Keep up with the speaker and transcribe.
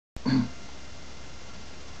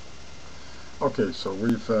Okay, so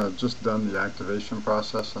we've just done the activation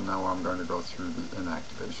process, and now I'm going to go through the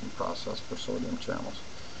inactivation process for sodium channels.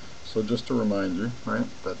 So just to remind you, right,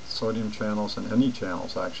 that sodium channels and any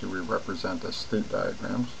channels actually we represent as state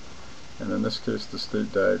diagrams, and in this case the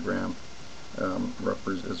state diagram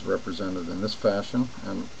is represented in this fashion,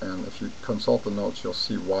 and if you consult the notes you'll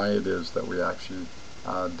see why it is that we actually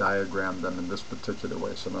diagram them in this particular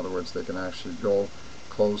way. So in other words, they can actually go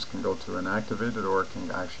closed, can go to inactivated, or it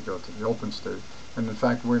can actually go to the open state. And in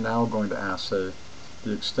fact, we're now going to assay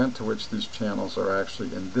the extent to which these channels are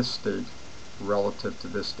actually in this state relative to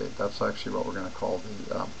this state. That's actually what we're going to call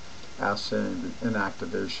the assaying the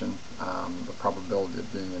inactivation, the probability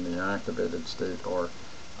of being in the inactivated state, or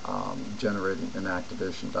generating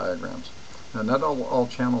inactivation diagrams. Now, not all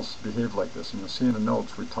channels behave like this, and you'll see in the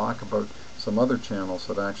notes we talk about some other channels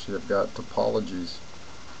that actually have got topologies,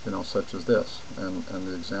 such as this, and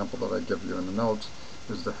the example that I give you in the notes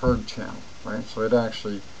is the Herd channel, right? So it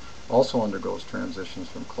actually also undergoes transitions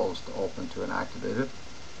from closed to open to inactivated.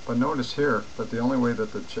 But notice here that the only way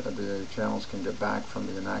that the channels can get back from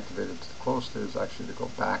the inactivated to the closed state is actually to go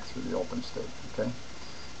back through the open state, okay?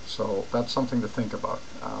 So that's something to think about.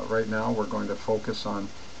 Right now we're going to focus on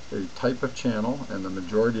a type of channel, and the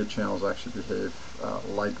majority of channels actually behave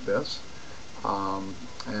like this.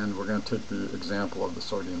 And we're going to take the example of the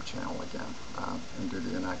sodium channel again and do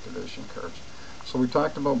the inactivation curves. So we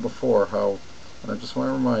talked about before how, and I just want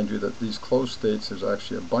to remind you that these closed states, there's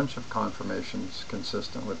actually a bunch of conformations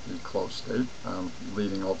consistent with the closed state,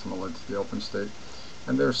 leading ultimately to the open state.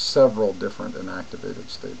 And there's several different inactivated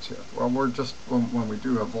states here. Well, we're just, when we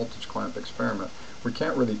do a voltage clamp experiment, we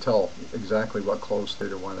can't really tell exactly what closed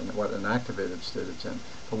state or what inactivated state it's in,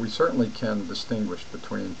 but we certainly can distinguish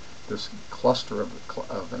between this cluster of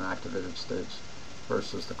inactivated states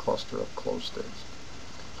versus the cluster of closed states.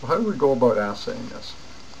 So how do we go about assaying this?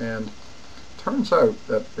 And it turns out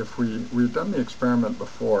that if we've done the experiment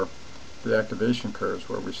before, the activation curves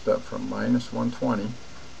where we step from -120,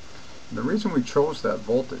 and the reason we chose that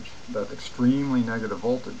voltage, that extremely negative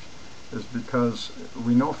voltage, is because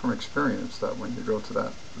we know from experience that when you go to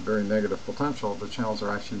that very negative potential, the channels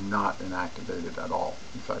are actually not inactivated at all.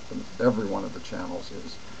 In fact, every one of the channels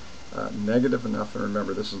is negative enough, and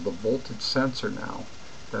remember, this is the voltage sensor now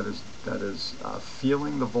that is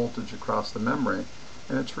feeling the voltage across the membrane,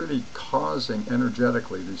 and it's really causing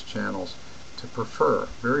energetically these channels to prefer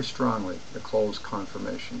very strongly the closed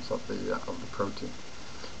conformations of the protein.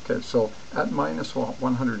 Okay, so at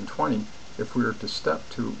 -120, if we were to step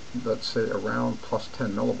to, let's say, around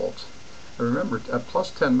 +10 millivolts, and remember, at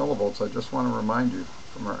 +10 millivolts, I just want to remind you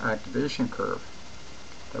from our activation curve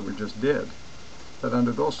that we just did, that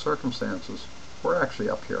under those circumstances, we're actually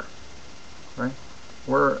up here, right?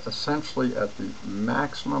 We're essentially at the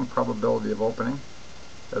maximum probability of opening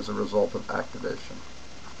as a result of activation,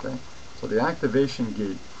 okay? So the activation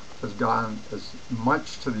gate has gone as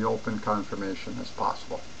much to the open conformation as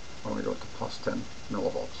possible when we go to +10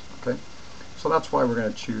 millivolts, okay? So that's why we're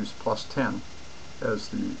going to choose +10 as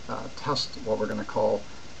the test, what we're going to call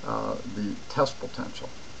the test potential,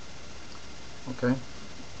 okay?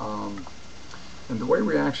 And the way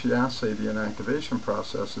we actually assay the inactivation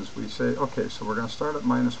process is we say, okay, so we're going to start at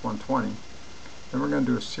 -120, then we're going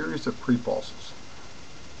to do a series of pre-pulses.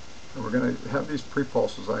 And we're going to have these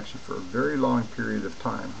pre-pulses actually for a very long period of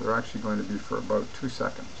time. They're actually going to be for about 2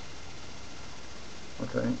 seconds.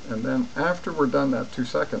 Okay, and then after we're done that 2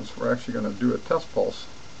 seconds, we're actually going to do a test pulse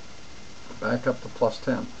back up to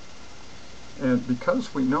 +10. And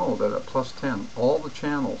because we know that at +10, all the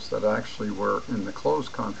channels that actually were in the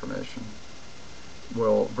closed conformation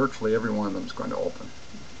virtually every one of them is going to open.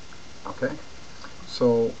 Okay,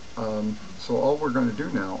 so all we're going to do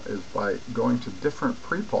now is, by going to different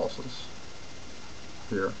pre-pulses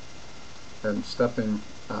here and stepping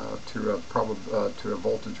to a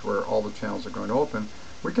voltage where all the channels are going to open,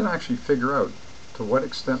 we can actually figure out to what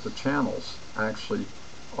extent the channels actually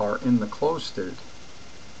are in the closed state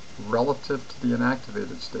relative to the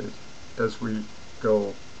inactivated state as we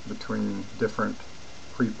go between different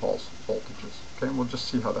pre-pulse voltages. Okay, and we'll just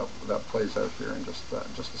see how that plays out here in just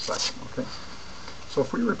a second. Okay, so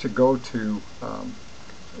if we were to go to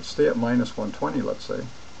stay at -120, let's say,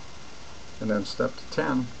 and then step to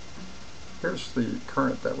 10, here's the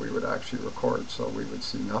current that we would actually record. So we would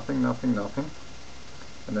see nothing, nothing, nothing,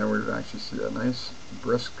 and then we would actually see a nice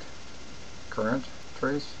brisk current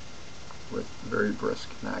trace with very brisk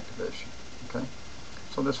inactivation. Okay,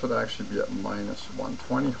 so this would actually be at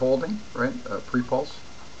 -120 holding, right, pre-pulse.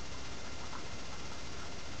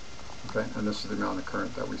 Okay, and this is the amount of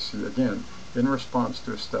current that we see, again, in response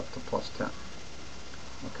to a step to +10.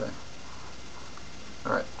 Okay.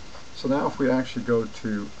 All right. So now if we actually go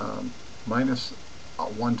to minus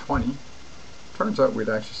 120, turns out we'd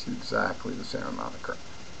actually see exactly the same amount of current.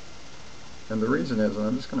 And the reason is, and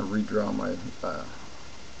I'm just going to redraw my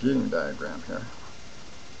gating diagram here.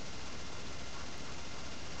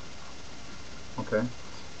 Okay.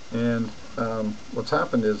 And what's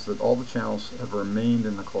happened is that all the channels have remained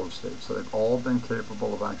in the closed state. So they've all been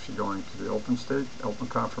capable of actually going to the open state, open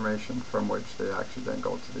conformation, from which they actually then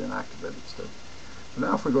go to the inactivated state. But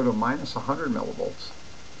now if we go to minus 100 millivolts,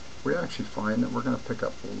 we actually find that we're going to pick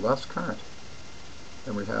up less current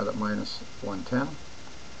than we had at minus 110.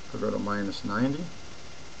 If we go to minus 90,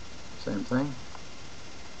 same thing.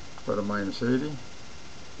 Go to minus 80,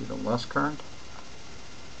 even less current.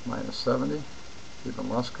 Minus 70. Even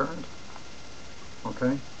less current.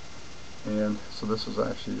 Okay, and so this is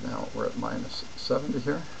actually, now we're at minus 70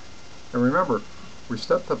 here. And remember, we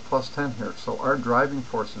stepped up plus 10 here, so our driving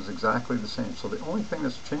force is exactly the same. So the only thing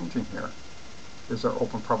that's changing here is our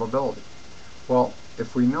open probability. Well,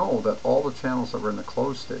 if we know that all the channels that were in the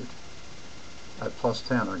closed state at plus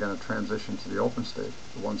 10 are going to transition to the open state,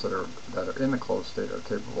 the ones that are in the closed state are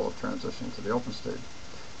capable of transitioning to the open state,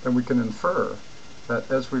 then we can infer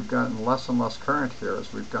that as we've gotten less and less current here,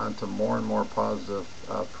 as we've gone to more and more positive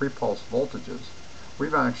pre-pulse voltages,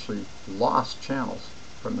 we've actually lost channels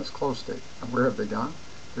from this closed state. And where have they gone?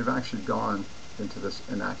 They've actually gone into this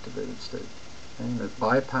inactivated state. Okay? And they've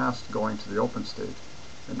bypassed going to the open state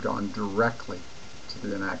and gone directly to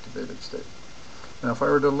the inactivated state. Now if I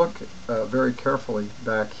were to look very carefully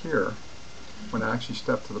back here, when I actually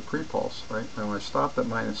stepped to the pre-pulse, right, now I stopped at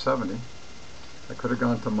minus 70, I could have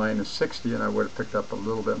gone to minus 60 and I would have picked up a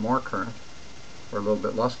little bit more current, or a little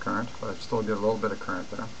bit less current, but I'd still get a little bit of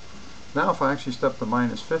current there. Now if I actually step to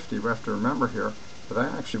minus 50, we have to remember here that I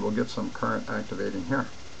actually will get some current activating here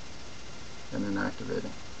and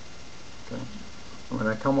inactivating. Okay. And when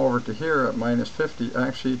I come over to here at minus 50,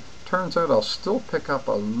 actually turns out I'll still pick up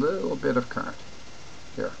a little bit of current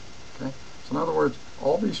here. Okay. So in other words,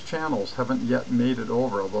 all these channels haven't yet made it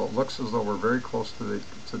over, although it looks as though we're very close to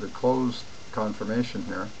the closed conformation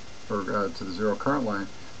here, or to the zero current line.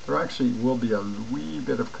 There actually will be a wee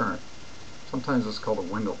bit of current. Sometimes it's called a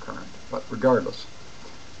window current, but regardless.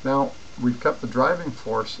 Now, we've kept the driving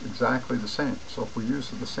force exactly the same. So if we use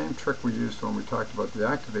the same trick we used when we talked about the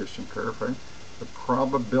activation curve, right, the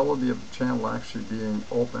probability of the channel actually being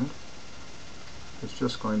opened is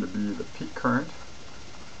just going to be the peak current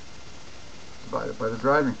divided by the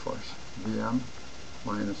driving force, Vm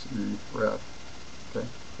minus E rev. Okay.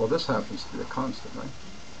 Well, this happens to be a constant, right?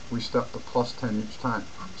 We step to plus 10 each time.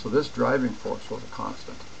 So this driving force was a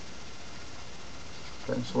constant.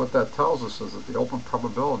 Okay, so what that tells us is that the open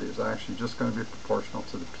probability is actually just going to be proportional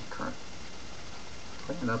to the peak current.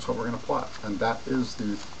 Okay, and that's what we're going to plot. And that is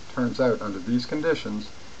turns out under these conditions,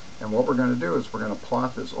 and what we're going to do is we're going to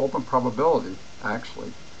plot this open probability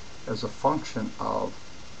actually as a function of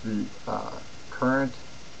the current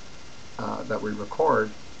that we record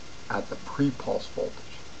at the pre-pulse voltage.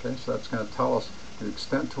 Okay, so that's going to tell us the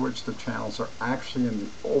extent to which the channels are actually in the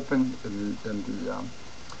open,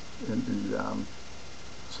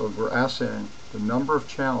 so we're assaying the number of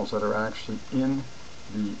channels that are actually in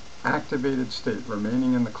the activated state,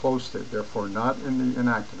 remaining in the closed state, therefore not in the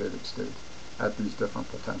inactivated state at these different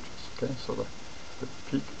potentials. Okay, so the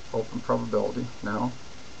peak open probability now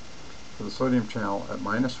for the sodium channel at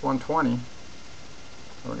minus 120,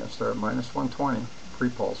 we're going to start at minus 120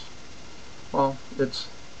 pre-pulse. Well,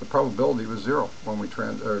 the probability was 0 when we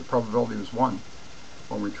probability was 1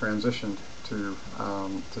 when we transitioned to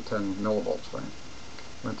 10 millivolts, right?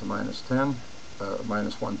 Went to minus 10,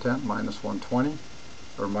 minus 110, minus 120,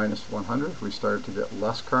 or minus 100. We started to get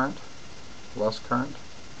less current, less current,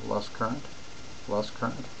 less current, less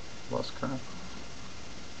current, less current.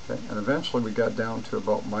 Okay, and eventually we got down to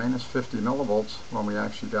about minus 50 millivolts when we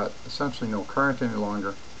actually got essentially no current any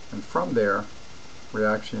longer, and from there we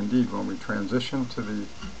actually, indeed, when we transition to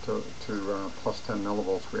plus 10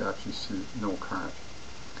 millivolts, we actually see no current.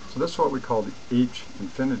 So this is what we call the H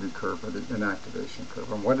infinity curve, or the inactivation curve.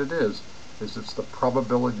 And what it is it's the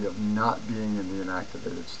probability of not being in the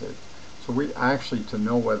inactivated state. So we actually, to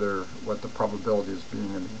know what the probability is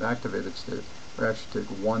being in the inactivated state, we actually take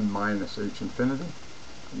 1 minus H infinity,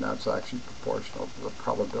 and that's actually proportional to the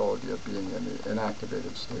probability of being in the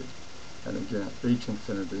inactivated state. And again, H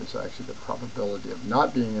infinity is actually the probability of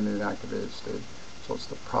not being in the inactivated state, so it's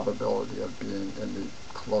the probability of being in the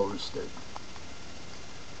closed state.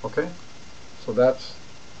 Okay, so that's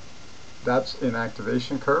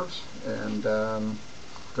inactivation curves, and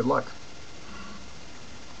good luck.